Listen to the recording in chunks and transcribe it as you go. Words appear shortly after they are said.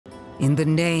In the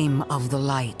name of the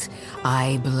light,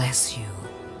 I bless you.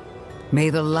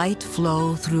 May the light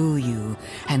flow through you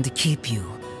and keep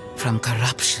you from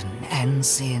corruption and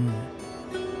sin.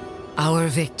 Our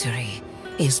victory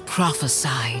is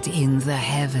prophesied in the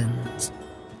heavens.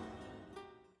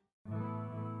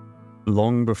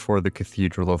 Long before the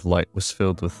Cathedral of Light was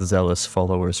filled with zealous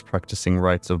followers practicing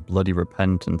rites of bloody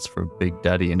repentance for Big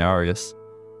Daddy Inarius,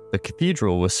 the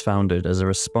cathedral was founded as a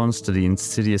response to the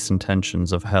insidious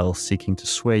intentions of hell seeking to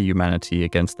sway humanity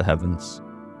against the heavens.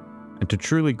 And to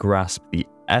truly grasp the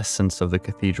essence of the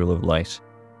Cathedral of Light,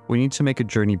 we need to make a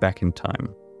journey back in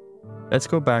time. Let's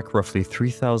go back roughly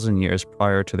 3,000 years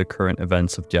prior to the current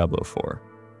events of Diablo 4,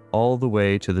 all the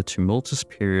way to the tumultuous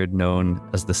period known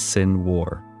as the Sin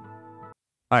War.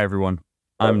 Hi everyone,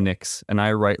 I'm Nix, and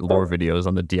I write lore videos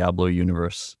on the Diablo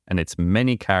universe and its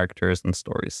many characters and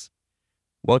stories.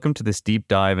 Welcome to this deep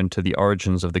dive into the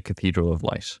origins of the Cathedral of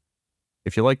Light.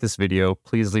 If you like this video,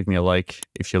 please leave me a like.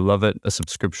 If you love it, a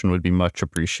subscription would be much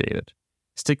appreciated.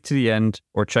 Stick to the end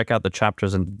or check out the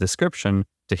chapters in the description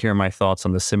to hear my thoughts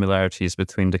on the similarities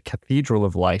between the Cathedral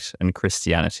of Light and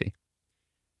Christianity.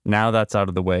 Now that's out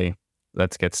of the way,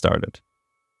 let's get started.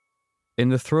 In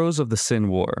the throes of the Sin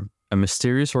War, a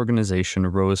mysterious organization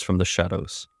rose from the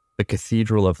shadows, the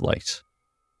Cathedral of Light.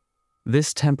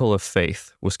 This temple of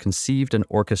faith was conceived and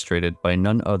orchestrated by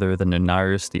none other than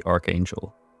Inarius the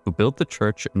Archangel, who built the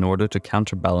church in order to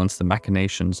counterbalance the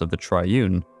machinations of the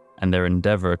Triune and their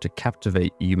endeavor to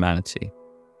captivate humanity.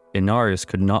 Inarius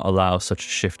could not allow such a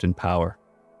shift in power.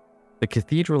 The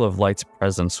Cathedral of Light's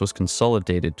presence was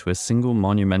consolidated to a single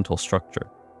monumental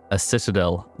structure, a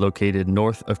citadel located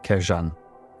north of Cathedral.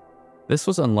 This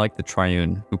was unlike the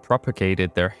Triune, who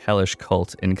propagated their hellish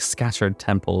cult in scattered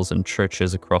temples and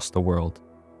churches across the world.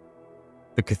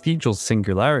 The cathedral's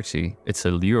singularity, its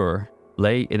allure,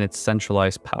 lay in its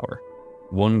centralized power,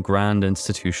 one grand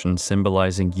institution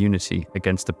symbolizing unity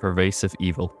against the pervasive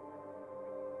evil.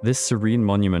 This serene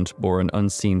monument bore an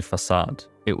unseen facade.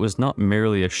 It was not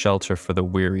merely a shelter for the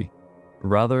weary,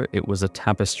 rather it was a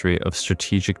tapestry of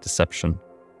strategic deception.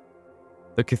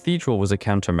 The cathedral was a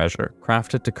countermeasure,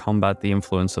 crafted to combat the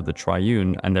influence of the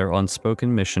Triune and their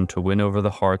unspoken mission to win over the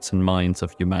hearts and minds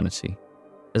of humanity.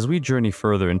 As we journey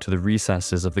further into the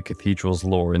recesses of the cathedral's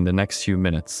lore in the next few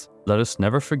minutes, let us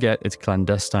never forget its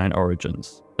clandestine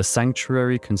origins, a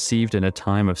sanctuary conceived in a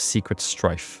time of secret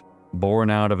strife, born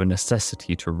out of a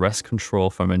necessity to wrest control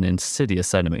from an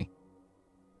insidious enemy.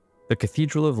 The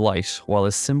Cathedral of Light, while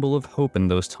a symbol of hope in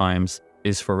those times,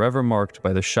 is forever marked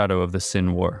by the shadow of the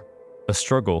Sin War. A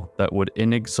struggle that would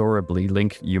inexorably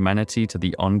link humanity to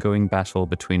the ongoing battle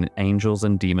between angels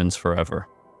and demons forever.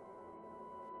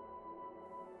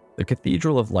 The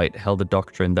Cathedral of Light held a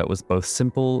doctrine that was both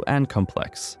simple and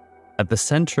complex. At the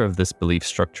center of this belief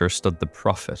structure stood the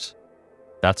Prophet.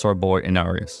 That's our boy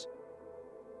Inarius.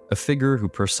 A figure who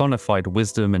personified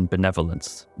wisdom and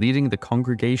benevolence, leading the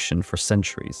congregation for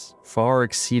centuries, far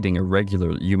exceeding a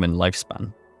regular human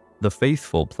lifespan. The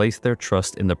faithful placed their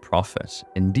trust in the Prophet.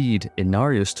 Indeed,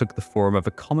 Inarius took the form of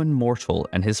a common mortal,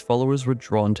 and his followers were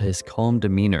drawn to his calm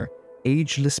demeanor,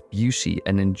 ageless beauty,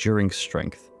 and enduring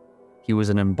strength. He was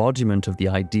an embodiment of the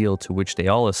ideal to which they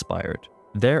all aspired.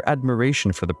 Their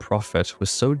admiration for the Prophet was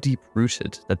so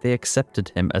deep-rooted that they accepted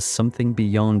him as something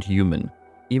beyond human,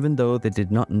 even though they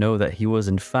did not know that he was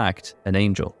in fact an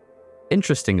angel.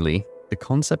 Interestingly, the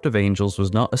concept of angels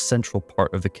was not a central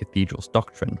part of the cathedral's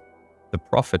doctrine. The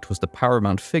Prophet was the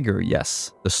paramount figure,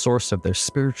 yes, the source of their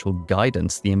spiritual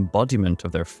guidance, the embodiment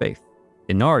of their faith.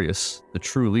 Inarius, the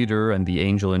true leader and the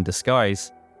angel in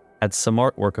disguise, had some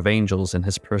artwork of angels in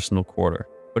his personal quarter,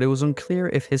 but it was unclear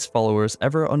if his followers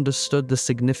ever understood the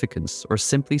significance or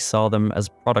simply saw them as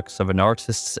products of an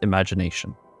artist's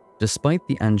imagination. Despite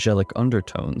the angelic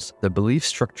undertones, the belief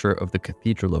structure of the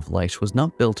Cathedral of Light was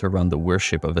not built around the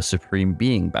worship of a supreme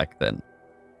being back then.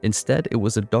 Instead, it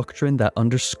was a doctrine that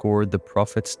underscored the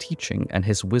Prophet's teaching and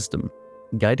his wisdom,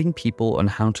 guiding people on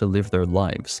how to live their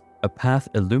lives, a path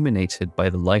illuminated by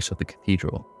the light of the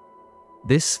cathedral.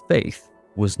 This faith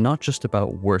was not just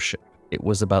about worship, it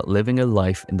was about living a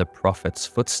life in the Prophet's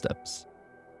footsteps,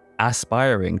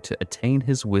 aspiring to attain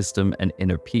his wisdom and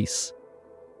inner peace.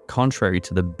 Contrary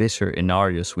to the bitter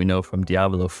Inarius we know from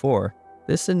Diablo 4,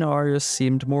 this Inarius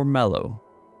seemed more mellow.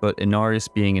 But Inarius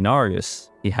being Inarius,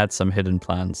 he had some hidden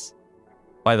plans.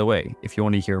 By the way, if you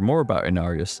want to hear more about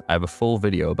Inarius, I have a full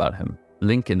video about him,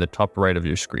 link in the top right of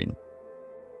your screen.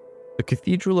 The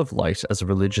Cathedral of Light as a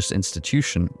religious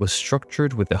institution was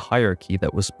structured with a hierarchy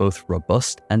that was both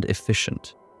robust and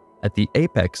efficient. At the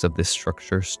apex of this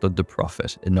structure stood the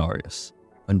Prophet, Inarius.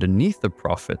 Underneath the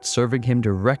Prophet, serving him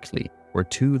directly, were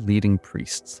two leading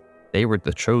priests, They were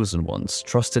the chosen ones,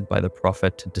 trusted by the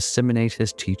prophet to disseminate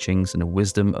his teachings and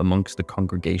wisdom amongst the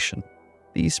congregation.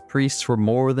 These priests were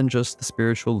more than just the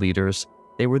spiritual leaders,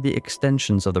 they were the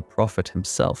extensions of the prophet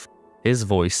himself, his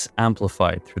voice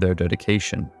amplified through their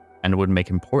dedication, and would make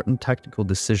important tactical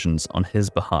decisions on his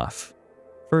behalf.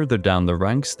 Further down the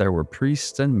ranks there were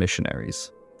priests and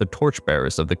missionaries, the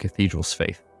torchbearers of the cathedral's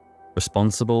faith,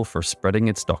 responsible for spreading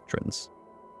its doctrines.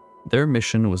 Their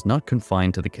mission was not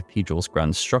confined to the cathedral's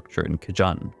grand structure in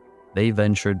Kajan. They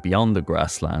ventured beyond the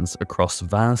grasslands across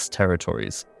vast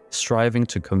territories, striving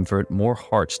to convert more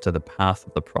hearts to the path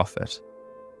of the prophet,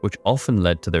 which often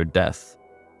led to their death,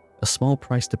 a small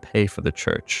price to pay for the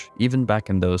church, even back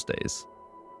in those days.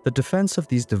 The defense of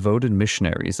these devoted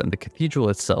missionaries and the cathedral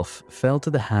itself fell to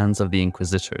the hands of the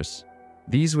inquisitors.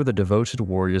 These were the devoted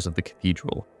warriors of the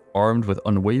cathedral, armed with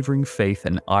unwavering faith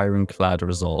and ironclad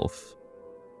resolve.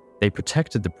 They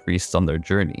protected the priests on their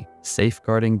journey,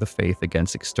 safeguarding the faith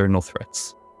against external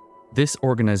threats. This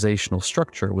organizational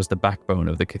structure was the backbone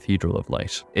of the Cathedral of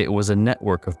Light. It was a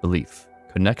network of belief,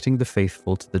 connecting the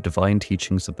faithful to the divine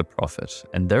teachings of the prophet,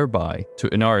 and thereby to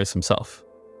Inarius himself.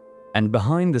 And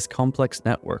behind this complex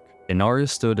network, Inarius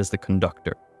stood as the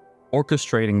conductor,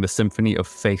 orchestrating the symphony of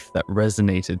faith that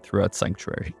resonated throughout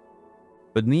Sanctuary.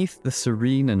 Beneath the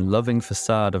serene and loving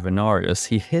facade of Inarius,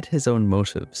 he hid his own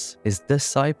motives. His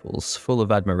disciples, full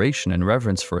of admiration and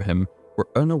reverence for him, were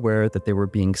unaware that they were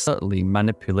being subtly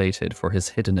manipulated for his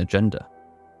hidden agenda.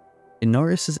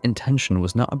 Inarius' intention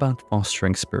was not about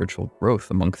fostering spiritual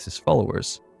growth amongst his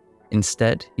followers.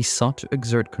 Instead, he sought to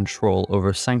exert control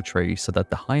over Sanctuary so that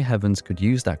the high heavens could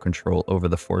use that control over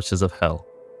the forces of hell.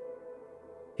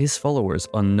 His followers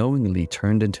unknowingly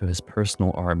turned into his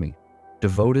personal army,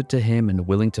 devoted to him and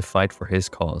willing to fight for his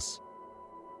cause.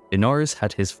 Inarius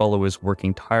had his followers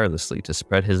working tirelessly to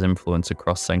spread his influence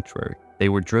across Sanctuary. They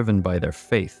were driven by their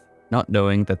faith, not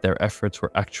knowing that their efforts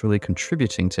were actually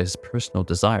contributing to his personal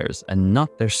desires and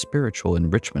not their spiritual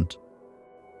enrichment.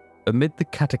 Amid the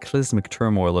cataclysmic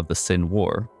turmoil of the Sin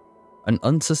War, an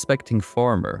unsuspecting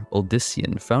farmer,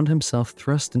 Odyssean, found himself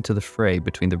thrust into the fray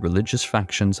between the religious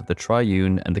factions of the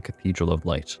Triune and the Cathedral of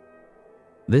Light.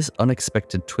 This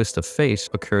unexpected twist of fate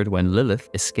occurred when Lilith,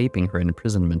 escaping her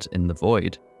imprisonment in the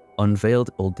Void,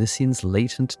 unveiled Odyssean's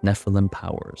latent Nephilim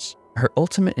powers. Her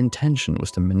ultimate intention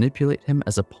was to manipulate him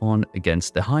as a pawn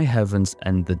against the high heavens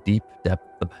and the deep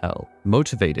depth of hell.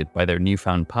 Motivated by their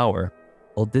newfound power,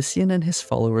 Odyssean and his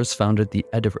followers founded the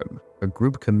Edarim, a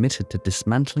group committed to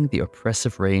dismantling the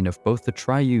oppressive reign of both the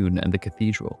Triune and the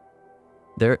Cathedral.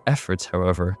 Their efforts,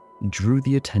 however, drew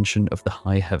the attention of the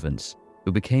high heavens,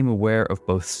 who became aware of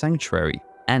both Sanctuary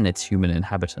and its human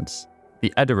inhabitants.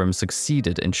 The Edarim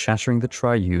succeeded in shattering the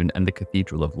Triune and the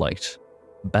Cathedral of Light,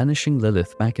 banishing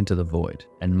Lilith back into the Void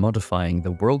and modifying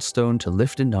the World Stone to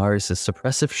lift Inarius'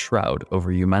 suppressive shroud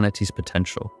over humanity's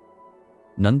potential.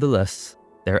 Nonetheless,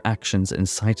 their actions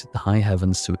incited the high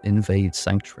heavens to invade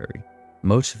Sanctuary,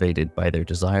 motivated by their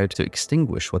desire to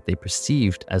extinguish what they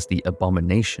perceived as the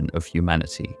abomination of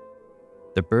humanity.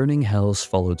 The burning hells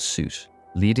followed suit,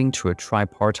 leading to a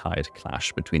tripartite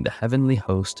clash between the heavenly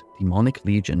host, demonic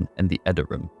legion, and the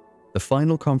Edarim. The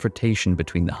final confrontation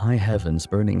between the high heavens,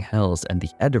 burning hells, and the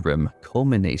Edarim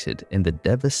culminated in the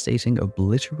devastating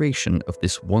obliteration of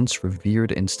this once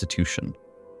revered institution,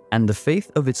 and the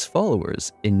faith of its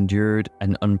followers endured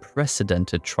an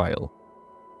unprecedented trial.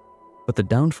 But the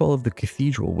downfall of the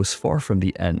cathedral was far from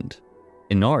the end.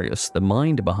 Inarius, the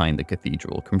mind behind the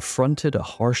cathedral, confronted a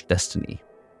harsh destiny.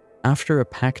 After a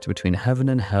pact between heaven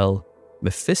and hell,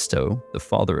 Mephisto, the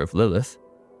father of Lilith,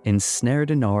 ensnared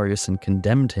Inarius and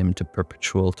condemned him to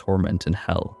perpetual torment in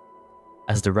hell.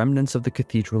 As the remnants of the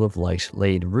Cathedral of Light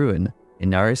lay in ruin,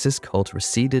 Inarius' cult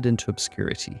receded into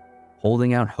obscurity,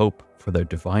 holding out hope for their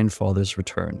divine father's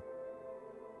return.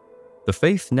 The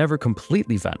faith never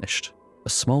completely vanished. A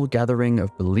small gathering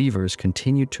of believers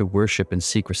continued to worship in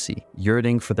secrecy,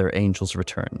 yearning for their angel's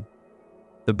return.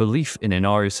 The belief in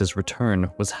Inarius' return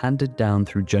was handed down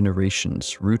through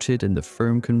generations, rooted in the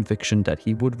firm conviction that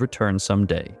he would return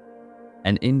someday.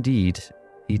 And indeed,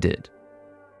 he did.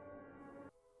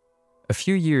 A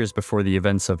few years before the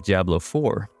events of Diablo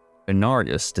 4,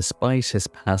 Inarius, despite his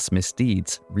past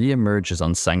misdeeds, re-emerges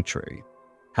on Sanctuary.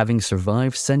 Having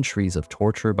survived centuries of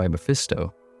torture by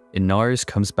Mephisto, Inarius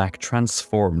comes back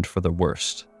transformed for the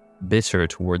worst. Bitter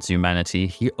towards humanity,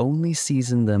 he only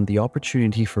sees in them the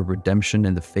opportunity for redemption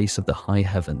in the face of the high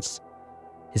heavens.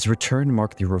 His return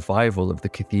marked the revival of the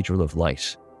Cathedral of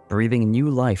Light, breathing new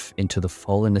life into the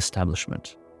fallen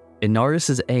establishment.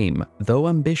 Inarius' aim, though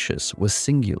ambitious, was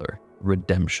singular: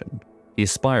 redemption. He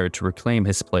aspired to reclaim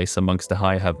his place amongst the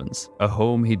high heavens, a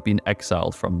home he'd been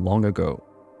exiled from long ago.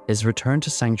 His return to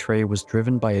Sanctuary was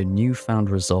driven by a newfound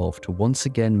resolve to once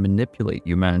again manipulate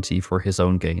humanity for his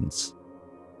own gains.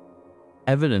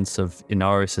 Evidence of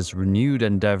Inarius' renewed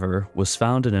endeavor was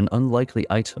found in an unlikely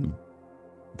item: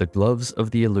 the gloves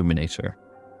of the Illuminator.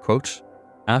 Quote,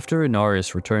 "After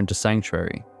Inarius returned to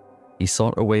Sanctuary, he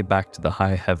sought a way back to the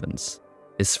high heavens.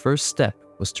 His first step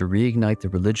was to reignite the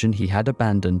religion he had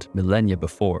abandoned millennia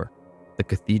before, the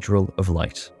Cathedral of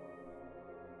Light.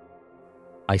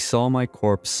 I saw my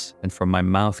corpse, and from my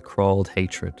mouth crawled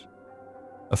hatred.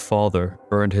 A father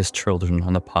burned his children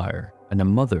on a pyre, and a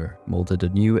mother molded a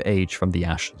new age from the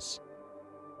ashes.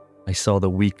 I saw the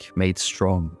weak made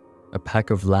strong, a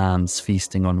pack of lambs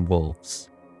feasting on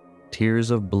wolves. Tears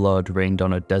of blood rained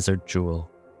on a desert jewel,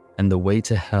 and the way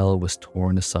to hell was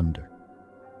torn asunder.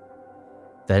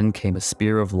 Then came a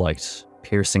spear of light,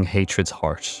 piercing hatred's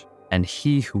heart, and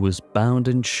he who was bound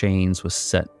in chains was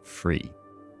set free.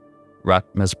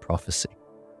 Ratma's prophecy."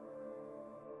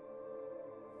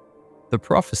 The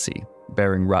prophecy,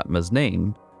 bearing Ratma's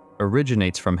name,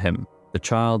 originates from him, the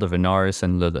child of Inarius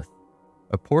and Lilith.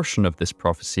 A portion of this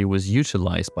prophecy was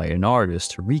utilized by Inarius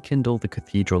to rekindle the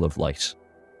Cathedral of Light.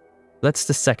 Let's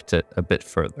dissect it a bit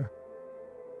further.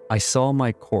 I saw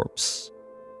my corpse.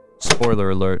 Spoiler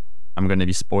alert, I'm going to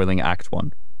be spoiling Act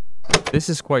 1. This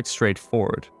is quite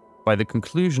straightforward. By the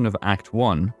conclusion of Act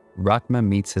 1, Ratma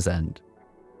meets his end.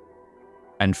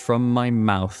 And from my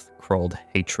mouth crawled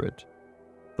hatred.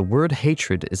 The word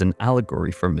hatred is an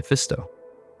allegory for Mephisto.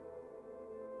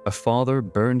 A father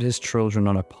burned his children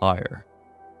on a pyre.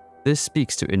 This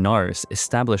speaks to Inarius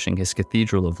establishing his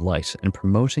Cathedral of Light and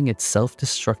promoting its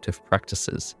self-destructive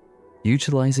practices,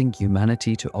 utilizing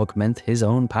humanity to augment his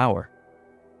own power.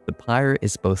 The pyre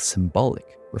is both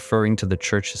symbolic, referring to the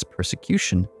Church's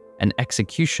persecution and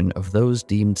execution of those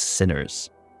deemed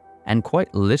sinners, and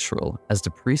quite literal, as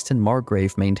the priest in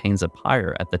Margrave maintains a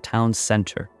pyre at the town's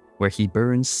center where he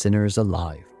burns sinners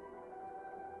alive.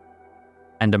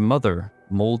 And a mother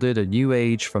molded a new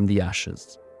age from the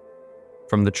ashes.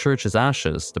 From the Church's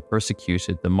ashes, the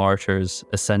persecuted, the martyrs,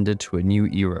 ascended to a new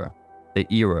era, the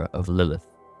era of Lilith.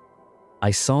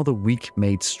 I saw the weak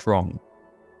made strong.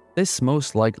 This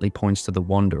most likely points to the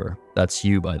Wanderer, that's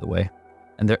you by the way,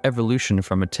 and their evolution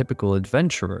from a typical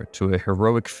adventurer to a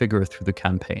heroic figure through the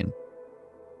campaign.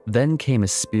 Then came a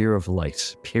spear of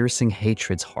light, piercing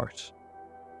hatred's heart.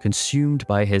 Consumed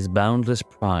by his boundless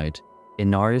pride,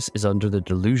 Inarius is under the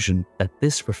delusion that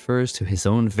this refers to his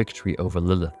own victory over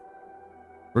Lilith.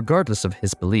 Regardless of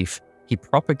his belief, he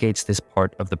propagates this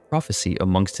part of the prophecy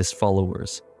amongst his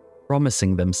followers,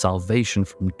 promising them salvation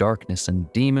from darkness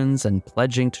and demons and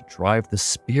pledging to drive the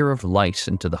spear of light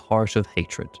into the heart of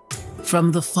hatred.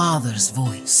 From the Father's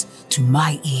voice to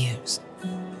my ears,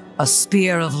 a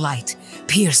spear of light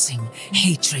piercing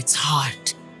hatred's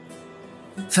heart.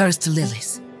 First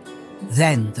Lilith,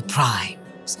 then the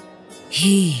Primes.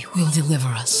 He will deliver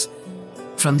us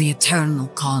from the eternal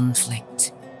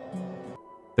conflict.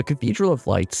 The Cathedral of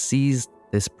Light sees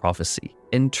this prophecy,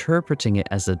 interpreting it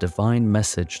as a divine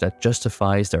message that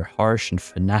justifies their harsh and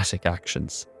fanatic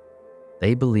actions.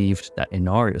 They believed that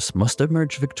Inarius must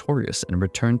emerge victorious and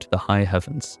return to the high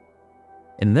heavens.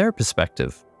 In their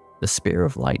perspective, the Spear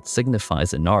of Light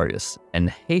signifies Inarius and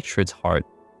hatred's heart,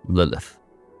 Lilith.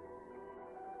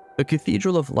 The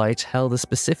Cathedral of Light held a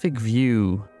specific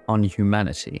view on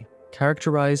humanity,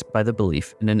 characterized by the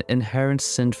belief in an inherent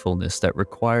sinfulness that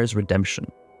requires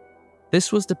redemption.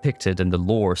 This was depicted in the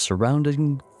lore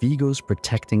surrounding Vigo's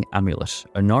protecting amulet,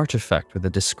 an artifact with a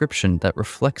description that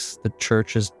reflects the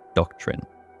Church's doctrine.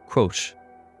 Quote,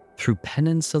 "Through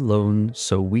penance alone,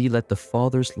 so we let the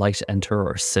Father's light enter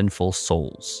our sinful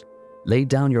souls. Lay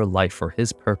down your life for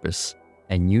His purpose,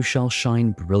 and you shall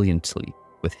shine brilliantly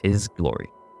with His glory."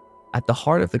 At the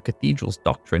heart of the Cathedral's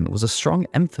doctrine was a strong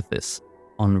emphasis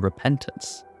on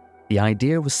repentance. The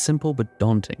idea was simple but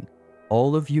daunting.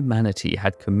 All of humanity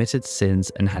had committed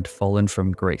sins and had fallen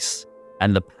from grace,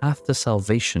 and the path to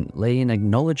salvation lay in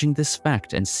acknowledging this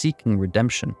fact and seeking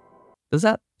redemption. Does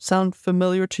that sound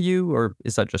familiar to you, or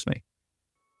is that just me?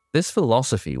 This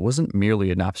philosophy wasn't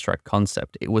merely an abstract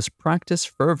concept, it was practiced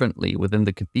fervently within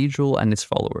the Cathedral and its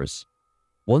followers.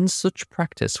 One such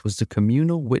practice was the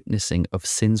communal witnessing of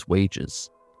sin's wages.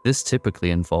 This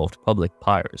typically involved public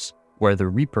pyres, where the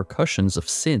repercussions of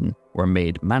sin were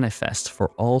made manifest for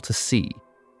all to see.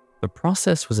 The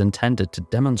process was intended to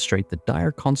demonstrate the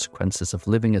dire consequences of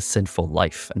living a sinful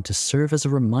life and to serve as a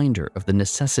reminder of the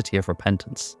necessity of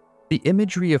repentance. The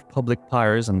imagery of public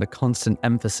pyres and the constant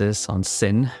emphasis on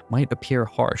sin might appear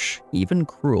harsh, even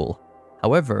cruel.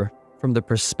 However, From the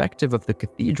perspective of the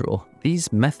cathedral,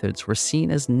 these methods were seen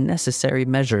as necessary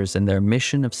measures in their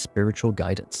mission of spiritual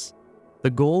guidance. The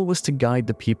goal was to guide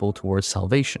the people towards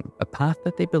salvation, a path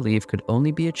that they believed could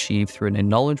only be achieved through an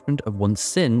acknowledgement of one's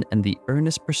sin and the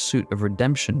earnest pursuit of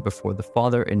redemption before the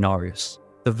Father Inarius.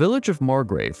 The village of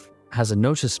Margrave has a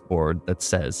notice board that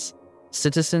says,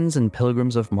 "Citizens and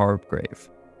pilgrims of Margrave,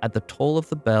 at the toll of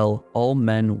the bell, all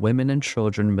men, women, and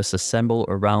children must assemble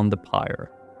around the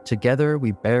pyre. Together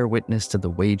we bear witness to the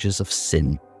wages of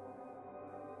sin."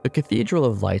 The Cathedral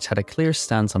of Light had a clear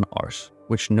stance on art,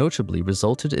 which notably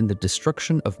resulted in the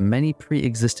destruction of many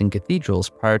pre-existing cathedrals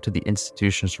prior to the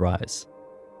institution's rise.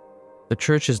 The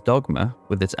Church's dogma,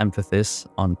 with its emphasis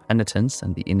on penitence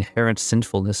and the inherent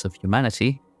sinfulness of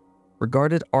humanity,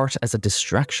 regarded art as a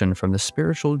distraction from the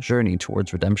spiritual journey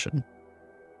towards redemption.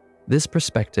 This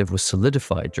perspective was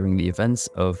solidified during the events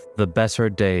of the Better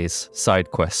Days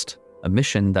side quest, a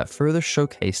mission that further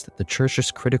showcased the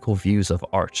Church's critical views of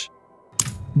art.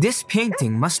 This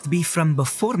painting must be from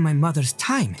before my mother's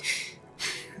time.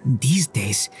 These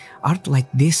days, art like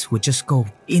this would just go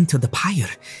into the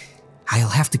pyre. I'll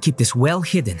have to keep this well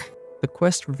hidden. The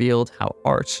quest revealed how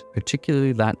art,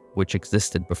 particularly that which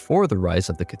existed before the rise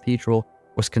of the cathedral,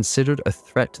 was considered a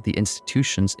threat to the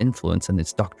institution's influence and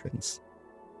its doctrines.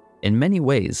 In many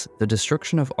ways, the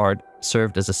destruction of art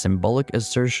served as a symbolic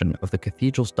assertion of the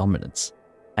cathedral's dominance,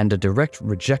 and a direct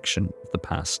rejection of the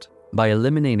past. By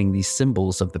eliminating these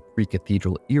symbols of the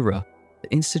pre-cathedral era,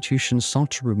 the institution sought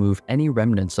to remove any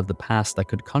remnants of the past that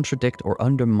could contradict or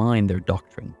undermine their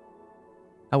doctrine.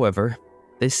 However,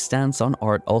 this stance on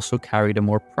art also carried a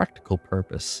more practical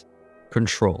purpose: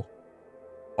 control.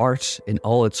 Art, in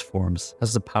all its forms,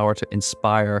 has the power to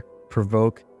inspire,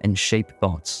 provoke, and shape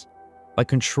thoughts. By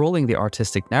controlling the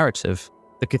artistic narrative,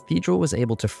 the cathedral was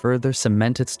able to further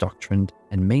cement its doctrine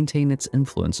and maintain its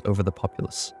influence over the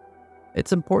populace.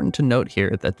 It's important to note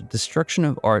here that the destruction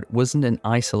of art wasn't an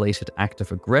isolated act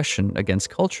of aggression against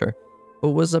culture,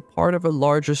 but was a part of a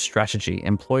larger strategy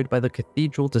employed by the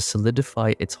cathedral to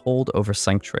solidify its hold over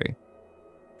sanctuary.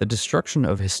 The destruction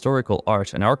of historical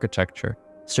art and architecture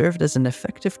served as an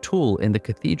effective tool in the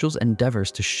cathedral's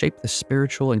endeavors to shape the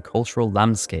spiritual and cultural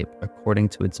landscape according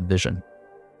to its vision.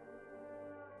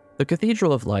 The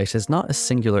Cathedral of Light is not a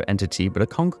singular entity but a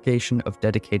congregation of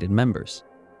dedicated members,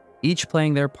 each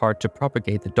playing their part to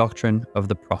propagate the doctrine of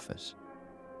the prophet.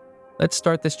 Let's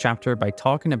start this chapter by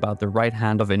talking about the right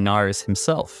hand of Inarius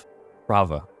himself,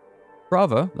 Prava.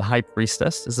 Prava, the high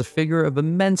priestess, is a figure of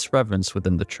immense reverence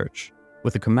within the church.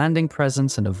 With a commanding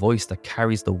presence and a voice that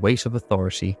carries the weight of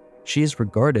authority, she is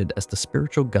regarded as the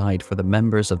spiritual guide for the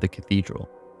members of the cathedral.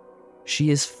 She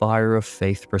is fire of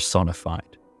faith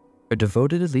personified. Her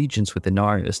devoted allegiance with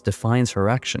Inarius defines her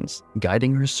actions,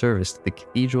 guiding her service to the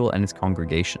cathedral and its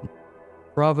congregation.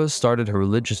 Prava started her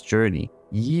religious journey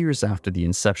years after the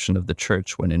inception of the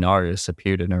church when Inarius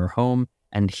appeared in her home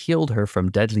and healed her from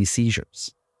deadly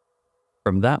seizures.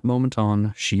 From that moment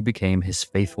on, she became his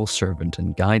faithful servant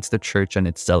and guides the church and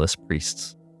its zealous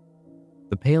priests.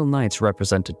 The Pale Knights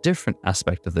represent a different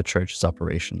aspect of the church's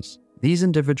operations. These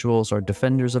individuals are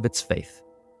defenders of its faith.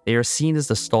 They are seen as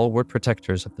the stalwart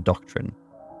protectors of the doctrine,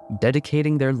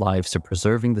 dedicating their lives to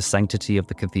preserving the sanctity of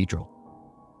the cathedral.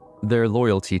 Their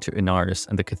loyalty to Inarius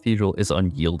and the cathedral is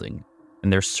unyielding,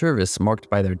 and their service marked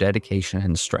by their dedication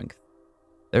and strength.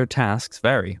 Their tasks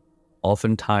vary,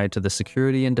 often tied to the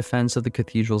security and defense of the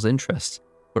cathedral's interests,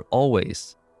 but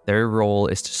always their role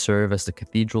is to serve as the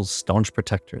cathedral's staunch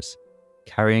protectors,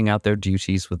 carrying out their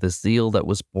duties with a zeal that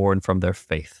was born from their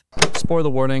faith. Spoiler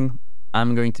warning,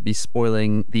 I'm going to be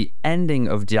spoiling the ending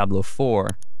of Diablo 4,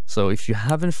 so if you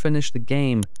haven't finished the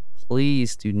game,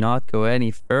 please do not go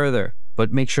any further,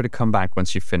 but make sure to come back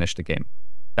once you finish the game.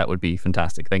 That would be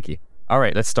fantastic, thank you.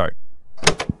 Alright, let's start.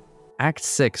 Act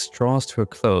 6 draws to a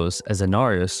close as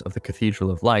Inarius of the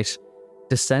Cathedral of Light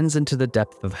descends into the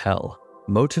depth of hell.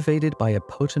 Motivated by a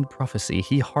potent prophecy,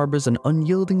 he harbors an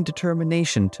unyielding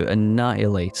determination to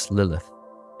annihilate Lilith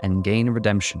and gain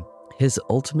redemption. His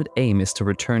ultimate aim is to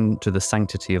return to the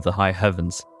sanctity of the high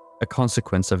heavens, a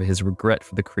consequence of his regret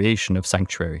for the creation of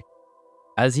sanctuary.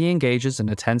 As he engages in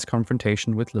a tense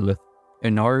confrontation with Lilith,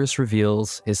 Inarius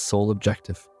reveals his sole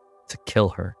objective: to kill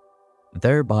her,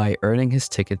 thereby earning his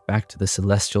ticket back to the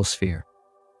celestial sphere.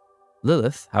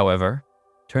 Lilith, however,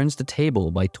 turns the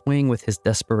table by toying with his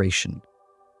desperation.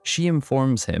 She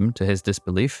informs him, to his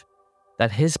disbelief,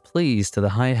 that his pleas to the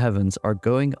high heavens are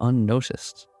going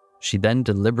unnoticed. She then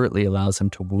deliberately allows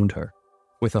him to wound her.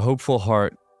 With a hopeful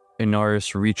heart,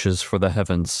 Inarius reaches for the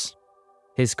heavens.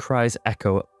 His cries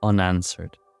echo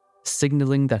unanswered,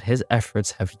 signaling that his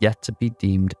efforts have yet to be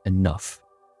deemed enough.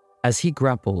 As he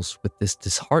grapples with this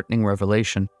disheartening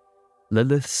revelation,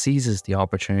 Lilith seizes the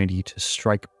opportunity to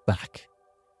strike back.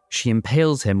 She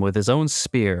impales him with his own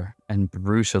spear and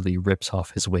brutally rips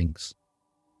off his wings.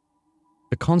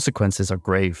 The consequences are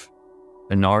grave.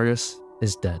 Inarius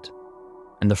is dead,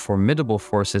 and the formidable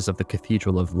forces of the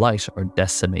Cathedral of Light are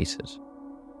decimated.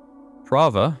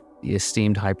 Prava, the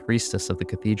esteemed high priestess of the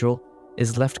cathedral,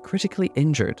 is left critically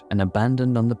injured and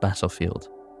abandoned on the battlefield.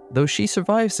 Though she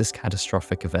survives this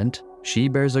catastrophic event, she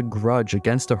bears a grudge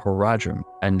against the Horadrim,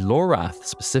 and Lorath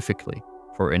specifically,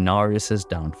 for Inarius'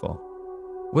 downfall.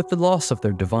 With the loss of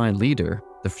their divine leader,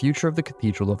 the future of the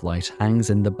Cathedral of Light hangs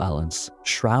in the balance,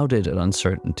 shrouded in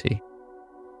uncertainty.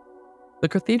 The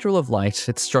Cathedral of Light,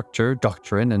 its structure,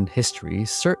 doctrine, and history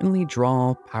certainly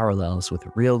draw parallels with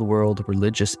real-world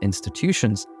religious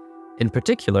institutions. In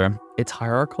particular, its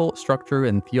hierarchical structure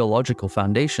and theological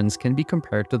foundations can be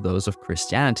compared to those of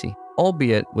Christianity,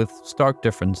 albeit with stark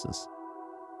differences.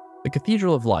 The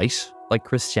Cathedral of Light, like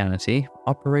Christianity,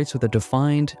 operates with a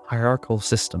defined hierarchical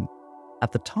system.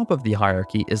 At the top of the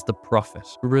hierarchy is the prophet,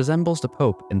 who resembles the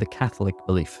Pope in the Catholic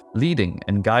belief, leading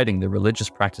and guiding the religious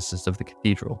practices of the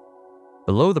cathedral.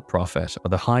 Below the prophet are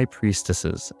the high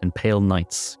priestesses and pale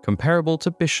knights, comparable to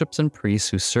bishops and priests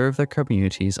who serve their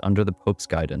communities under the Pope's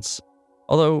guidance.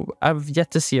 Although I've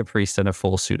yet to see a priest in a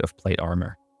full suit of plate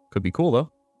armor. Could be cool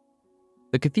though.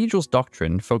 The cathedral's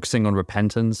doctrine, focusing on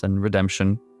repentance and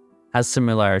redemption, has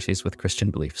similarities with Christian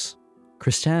beliefs.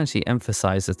 Christianity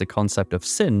emphasizes the concept of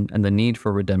sin and the need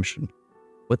for redemption,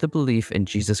 with a belief in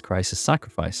Jesus Christ's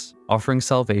sacrifice, offering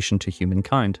salvation to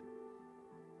humankind.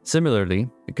 Similarly,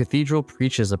 the cathedral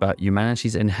preaches about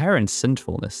humanity's inherent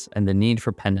sinfulness and the need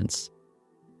for penance,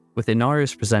 with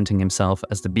Inarius presenting himself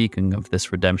as the beacon of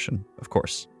this redemption, of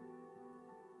course.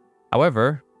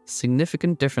 However,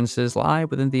 significant differences lie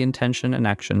within the intention and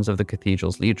actions of the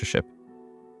cathedral's leadership,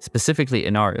 specifically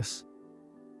Inarius.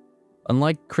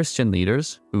 Unlike Christian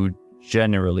leaders, who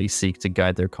generally seek to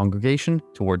guide their congregation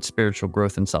towards spiritual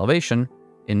growth and salvation,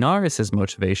 Inarius'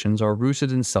 motivations are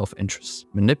rooted in self-interest,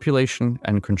 manipulation,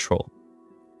 and control.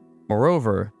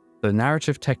 Moreover, the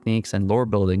narrative techniques and lore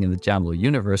building in the Diablo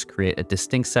universe create a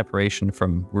distinct separation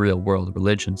from real-world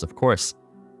religions, of course.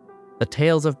 The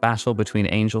tales of battle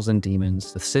between angels and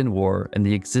demons, the Sin War, and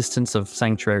the existence of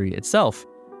Sanctuary itself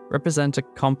represent a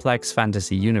complex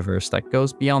fantasy universe that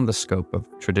goes beyond the scope of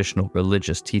traditional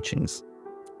religious teachings.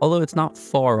 Although it's not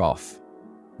far off,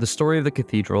 the story of the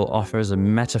cathedral offers a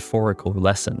metaphorical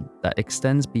lesson that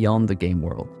extends beyond the game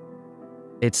world.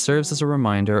 It serves as a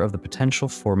reminder of the potential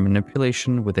for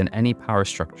manipulation within any power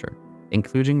structure,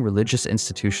 including religious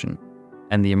institution,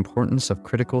 and the importance of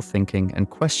critical thinking and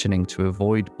questioning to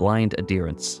avoid blind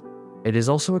adherence. It is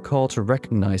also a call to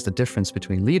recognize the difference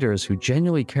between leaders who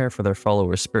genuinely care for their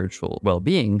followers' spiritual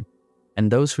well-being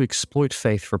and those who exploit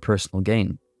faith for personal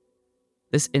gain.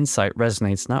 This insight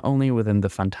resonates not only within the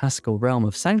fantastical realm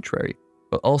of Sanctuary,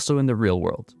 but also in the real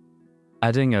world,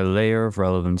 adding a layer of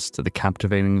relevance to the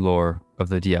captivating lore of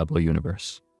the Diablo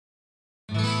universe.